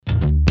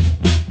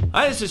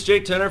Hi, this is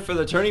Jake Turner for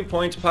the Turning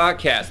Points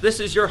Podcast. This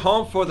is your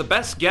home for the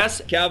best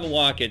guest, Calvin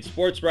Watkins,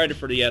 sports writer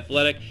for The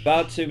Athletic,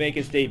 about to make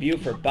his debut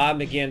for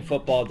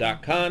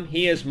BobMcGinnFootball.com.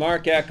 He is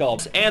Mark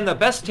Eckel, and the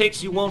best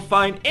takes you won't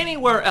find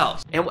anywhere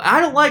else. And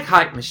I don't like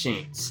hype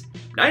machines.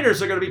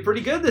 Niners are going to be pretty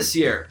good this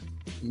year.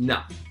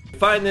 No.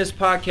 Find this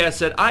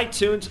podcast at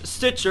iTunes,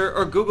 Stitcher,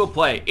 or Google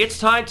Play. It's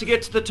time to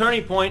get to the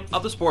turning point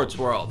of the sports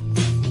world.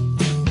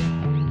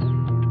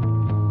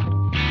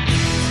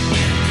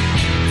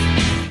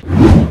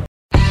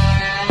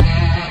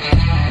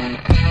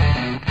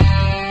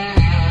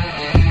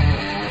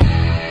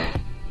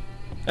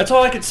 That's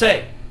all I could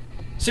say.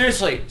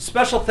 Seriously,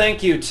 special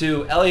thank you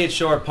to Elliott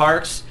Shore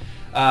Parks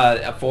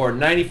for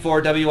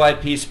 94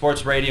 WIP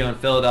Sports Radio in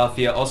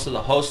Philadelphia, also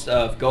the host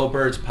of Go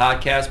Birds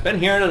podcast. Been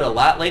hearing it a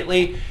lot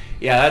lately.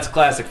 Yeah, that's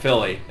classic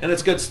Philly, and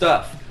it's good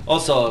stuff.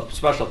 Also, a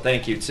special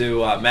thank you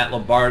to Matt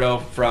Lombardo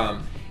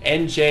from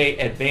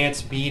NJ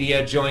Advanced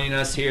Media joining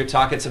us here,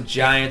 talking some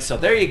Giants. So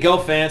there you go,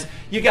 fans.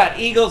 You got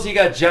Eagles, you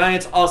got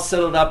Giants, all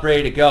settled up,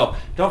 ready to go.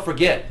 Don't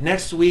forget,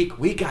 next week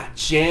we got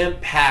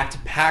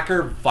jam-packed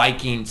Packer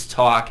Vikings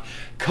talk.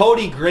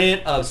 Cody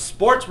Grant of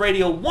Sports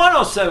Radio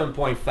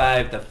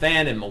 107.5, The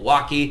Fan in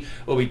Milwaukee,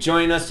 will be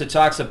joining us to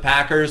talk some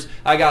Packers.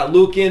 I got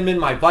Luke Inman,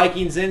 my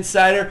Vikings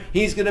insider.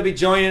 He's going to be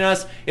joining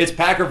us. It's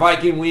Packer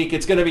Viking week.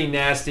 It's going to be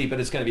nasty, but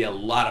it's going to be a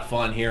lot of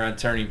fun here on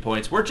Turning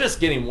Points. We're just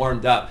getting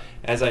warmed up.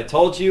 As I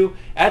told you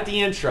at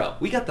the intro,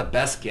 we got the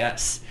best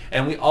guests,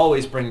 and we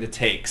always bring the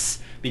takes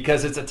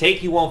because it's a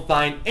take you won't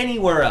find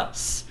anywhere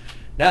else.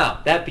 Now,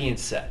 that being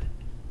said,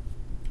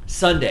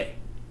 Sunday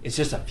is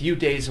just a few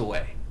days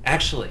away.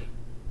 Actually,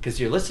 because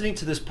you're listening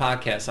to this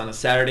podcast on a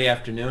Saturday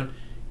afternoon,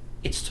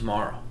 it's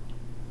tomorrow.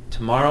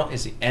 Tomorrow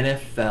is the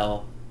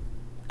NFL.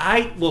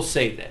 I will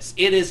say this.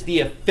 It is the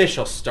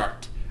official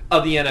start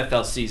of the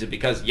NFL season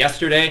because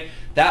yesterday,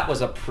 that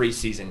was a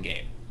preseason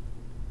game.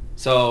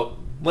 So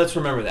let's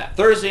remember that.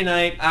 Thursday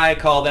night, I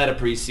call that a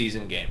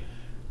preseason game.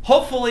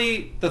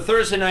 Hopefully, the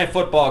Thursday night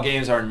football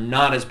games are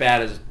not as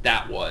bad as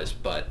that was,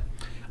 but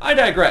I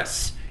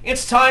digress.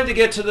 It's time to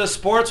get to the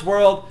sports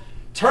world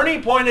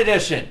Turning Point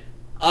edition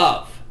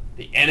of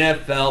the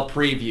NFL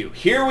preview.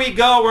 Here we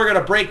go. We're going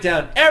to break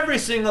down every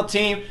single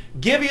team,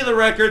 give you the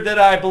record that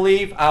I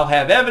believe. I'll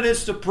have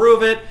evidence to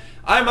prove it.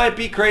 I might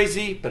be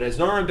crazy, but as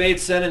Norman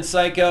Bates said in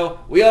Psycho,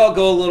 we all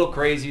go a little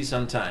crazy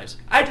sometimes.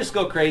 I just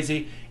go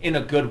crazy in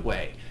a good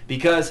way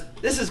because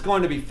this is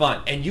going to be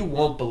fun, and you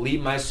won't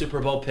believe my Super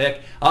Bowl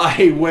pick.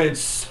 I went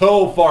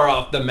so far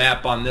off the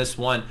map on this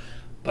one,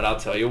 but I'll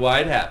tell you why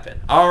it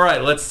happened. All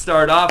right, let's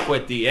start off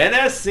with the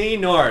NFC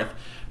North.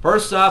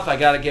 First off, I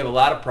got to give a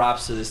lot of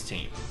props to this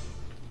team.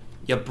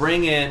 You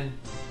bring in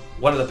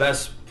one of the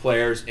best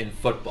players in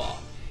football.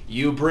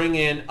 You bring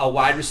in a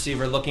wide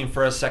receiver looking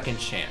for a second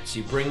chance.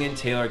 You bring in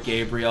Taylor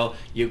Gabriel.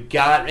 You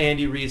got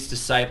Andy Reid's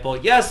disciple.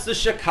 Yes, the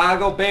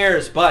Chicago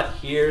Bears, but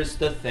here's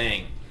the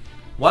thing.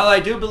 While I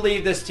do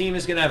believe this team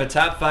is going to have a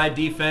top 5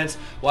 defense,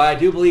 while I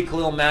do believe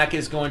Khalil Mack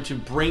is going to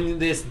bring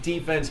this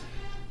defense,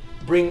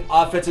 bring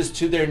offenses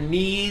to their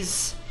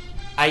knees,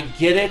 I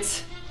get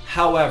it.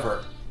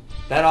 However,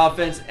 that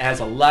offense has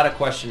a lot of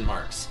question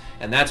marks.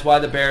 And that's why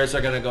the Bears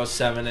are going to go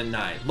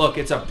 7-9. Look,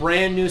 it's a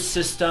brand new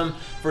system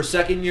for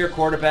second-year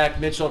quarterback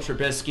Mitchell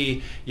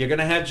Trubisky. You're going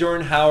to have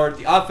Jordan Howard.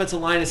 The offensive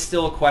line is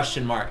still a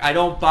question mark. I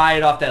don't buy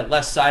it off that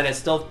left side. I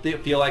still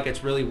feel like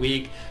it's really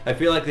weak. I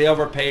feel like they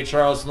overpaid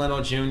Charles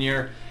Leno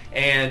Jr.,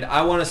 and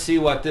I want to see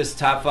what this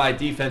top 5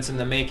 defense in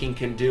the making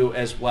can do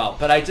as well.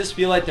 But I just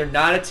feel like they're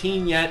not a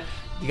team yet.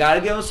 You got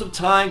to give them some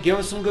time, give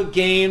them some good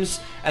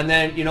games, and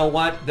then, you know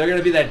what? They're going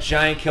to be that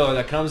giant killer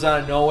that comes out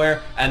of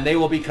nowhere, and they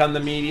will become the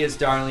media's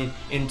darling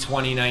in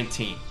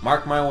 2019.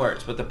 Mark my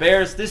words. But the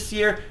Bears this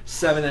year,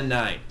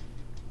 7-9.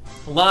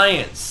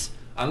 Lions,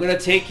 I'm going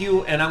to take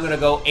you, and I'm going to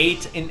go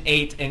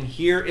 8-8, and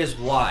here is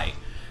why.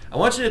 I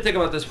want you to think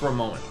about this for a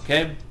moment,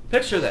 okay?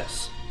 Picture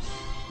this.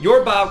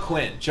 You're Bob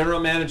Quinn, general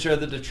manager of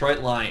the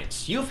Detroit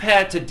Lions. You've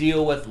had to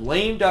deal with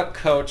lame duck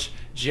coach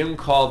Jim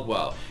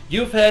Caldwell.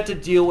 You've had to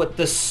deal with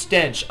the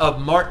stench of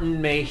Martin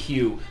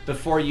Mayhew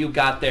before you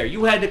got there.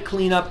 You had to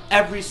clean up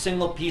every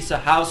single piece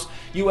of house.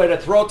 You had to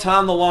throw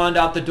Tom DeLonde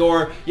out the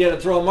door. You had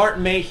to throw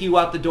Martin Mayhew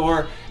out the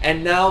door.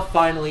 And now,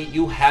 finally,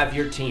 you have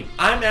your team.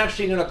 I'm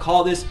actually going to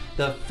call this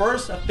the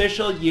first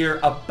official year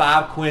of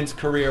Bob Quinn's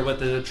career with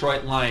the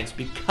Detroit Lions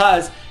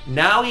because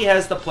now he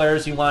has the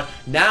players he wants.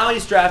 Now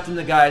he's drafting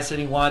the guys that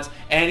he wants.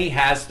 And he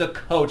has the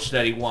coach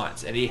that he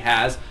wants. And he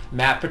has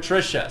Matt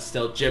Patricia,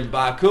 still Jim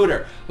Bob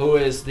Cooter, who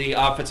is the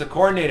offensive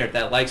coordinator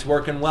that likes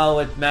working well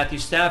with Matthew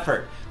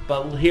Stafford.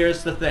 But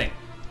here's the thing.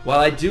 While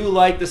I do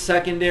like the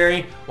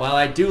secondary, while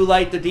I do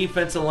like the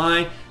defensive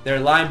line, their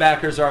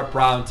linebackers are a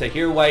problem.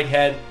 Tahir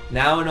Whitehead,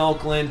 now in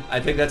Oakland, I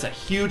think that's a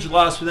huge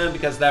loss for them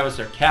because that was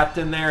their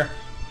captain there.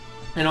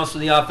 And also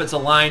the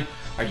offensive line.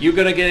 Are you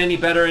going to get any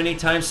better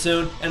anytime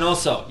soon? And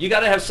also, you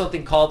got to have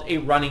something called a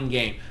running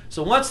game.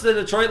 So once the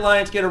Detroit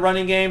Lions get a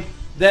running game,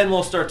 then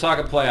we'll start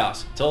talking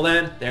playoffs. Until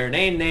then, they're an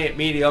 8-8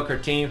 mediocre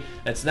team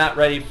that's not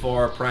ready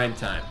for prime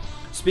time.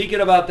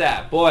 Speaking about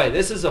that, boy,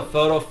 this is a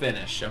photo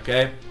finish,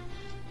 okay?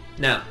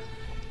 Now,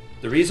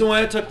 the reason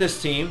why I took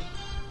this team,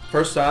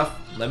 first off,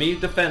 let me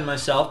defend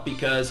myself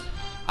because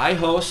I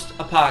host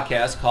a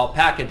podcast called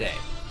Pack-A-Day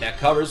that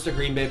covers the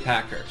Green Bay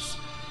Packers.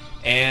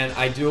 And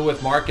I do it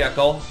with Mark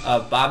Eckel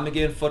of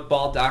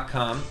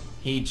BobMcGinnFootball.com.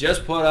 He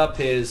just put up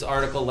his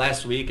article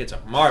last week. It's a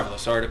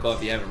marvelous article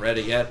if you haven't read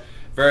it yet.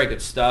 Very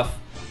good stuff.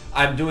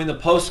 I'm doing the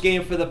post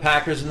game for the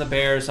Packers and the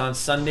Bears on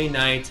Sunday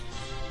night.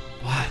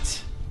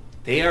 But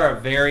they are a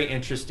very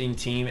interesting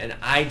team, and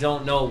I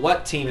don't know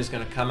what team is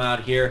going to come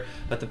out here,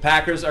 but the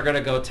Packers are going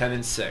to go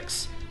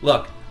 10-6.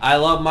 Look, I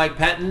love Mike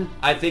Pettin.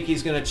 I think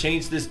he's going to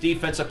change this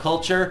defensive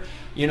culture.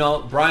 You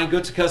know, Brian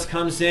Gutekunst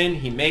comes in.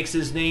 He makes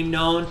his name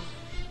known.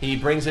 He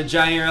brings in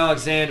Jair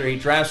Alexander. He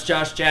drafts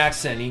Josh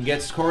Jackson. He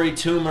gets Corey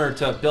Toomer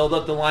to build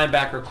up the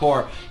linebacker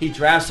core. He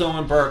drafts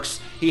Owen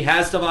Burks. He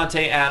has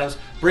Devontae Adams.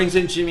 Brings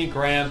in Jimmy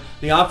Graham.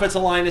 The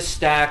offensive line is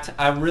stacked.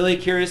 I'm really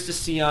curious to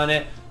see on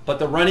it. But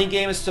the running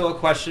game is still a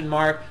question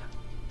mark.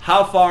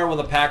 How far will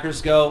the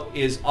Packers go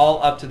is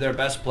all up to their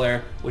best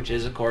player, which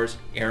is, of course,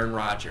 Aaron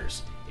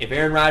Rodgers. If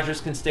Aaron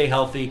Rodgers can stay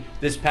healthy,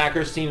 this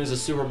Packers team is a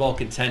Super Bowl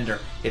contender.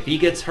 If he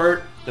gets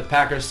hurt, the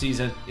Packers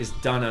season is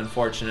done,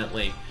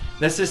 unfortunately.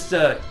 That's just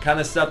the kind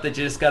of stuff that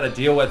you just got to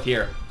deal with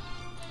here.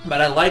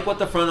 But I like what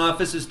the front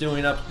office is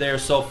doing up there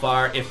so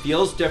far. It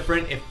feels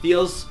different. It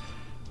feels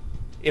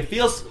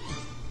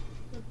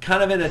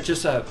kind of in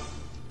just a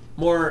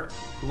more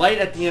light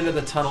at the end of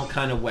the tunnel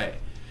kind of way.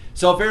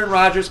 So if Aaron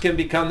Rodgers can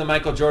become the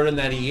Michael Jordan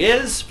that he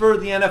is for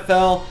the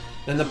NFL,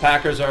 then the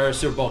Packers are a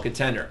Super Bowl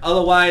contender.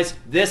 Otherwise,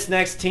 this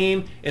next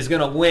team is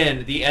going to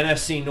win the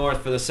NFC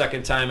North for the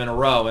second time in a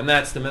row, and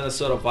that's the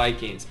Minnesota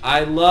Vikings.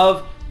 I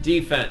love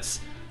defense.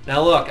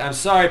 Now look, I'm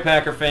sorry,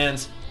 Packer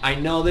fans. I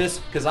know this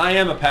because I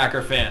am a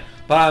Packer fan,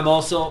 but I'm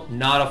also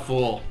not a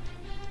fool.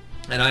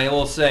 And I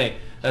will say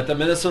that the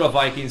Minnesota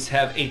Vikings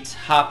have a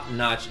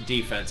top-notch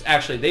defense.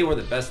 Actually, they were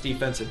the best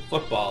defense in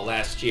football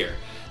last year.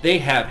 They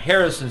have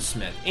Harrison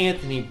Smith,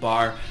 Anthony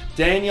Barr,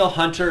 Daniel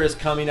Hunter is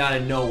coming out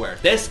of nowhere.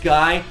 This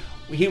guy,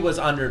 he was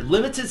under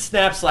limited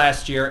snaps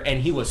last year,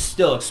 and he was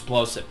still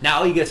explosive.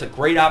 Now he gets a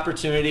great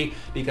opportunity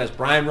because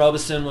Brian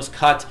Robinson was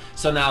cut,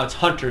 so now it's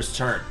Hunter's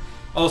turn.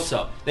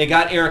 Also, they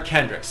got Eric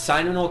Kendricks,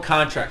 signed him to a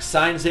contract,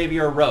 signed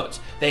Xavier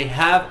Rhodes. They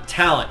have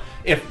talent.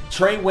 If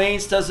Trey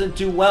Waynes doesn't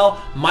do well,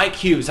 Mike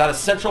Hughes out of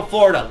Central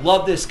Florida,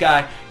 love this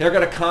guy.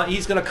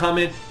 He's gonna come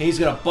in and he's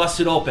gonna bust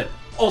it open.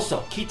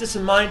 Also, keep this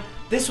in mind.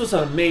 This was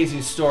an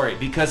amazing story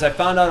because I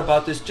found out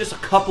about this just a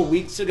couple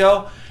weeks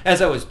ago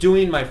as I was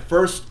doing my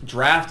first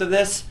draft of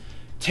this.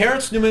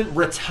 Terrence Newman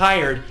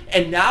retired,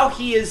 and now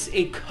he is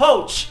a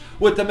coach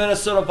with the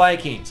Minnesota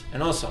Vikings.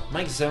 And also,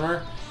 Mike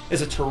Zimmer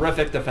is a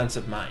terrific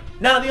defensive mind.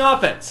 Now the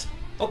offense.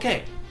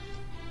 Okay.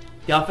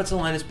 The offensive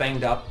line is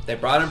banged up. They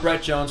brought in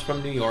Brett Jones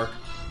from New York.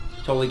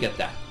 Totally get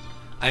that.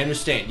 I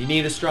understand. You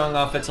need a strong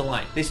offensive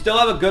line. They still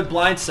have a good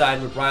blind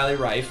side with Riley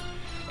Reif,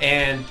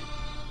 and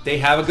they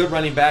have a good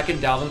running back in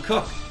Dalvin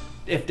Cook.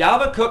 If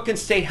Dalvin Cook can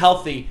stay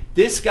healthy,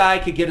 this guy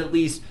could get at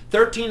least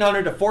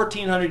 1,300 to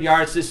 1,400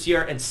 yards this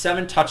year and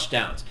 7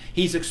 touchdowns.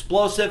 He's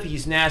explosive.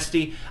 He's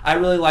nasty. I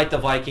really like the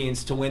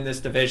Vikings to win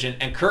this division.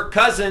 And Kirk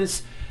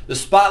Cousins, the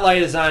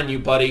spotlight is on you,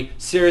 buddy.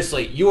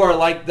 Seriously, you are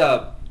like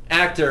the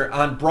actor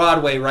on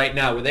Broadway right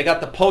now where they got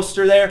the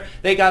poster there.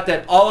 They got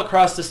that all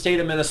across the state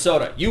of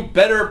Minnesota. You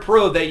better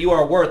prove that you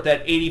are worth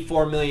that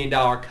 $84 million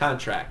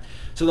contract.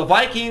 So the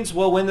Vikings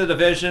will win the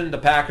division. The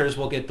Packers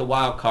will get the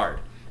wild card.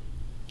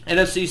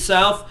 NFC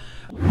South.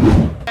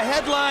 The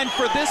headline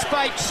for this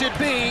fight should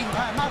be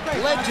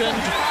Legend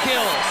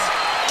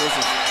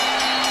Kills.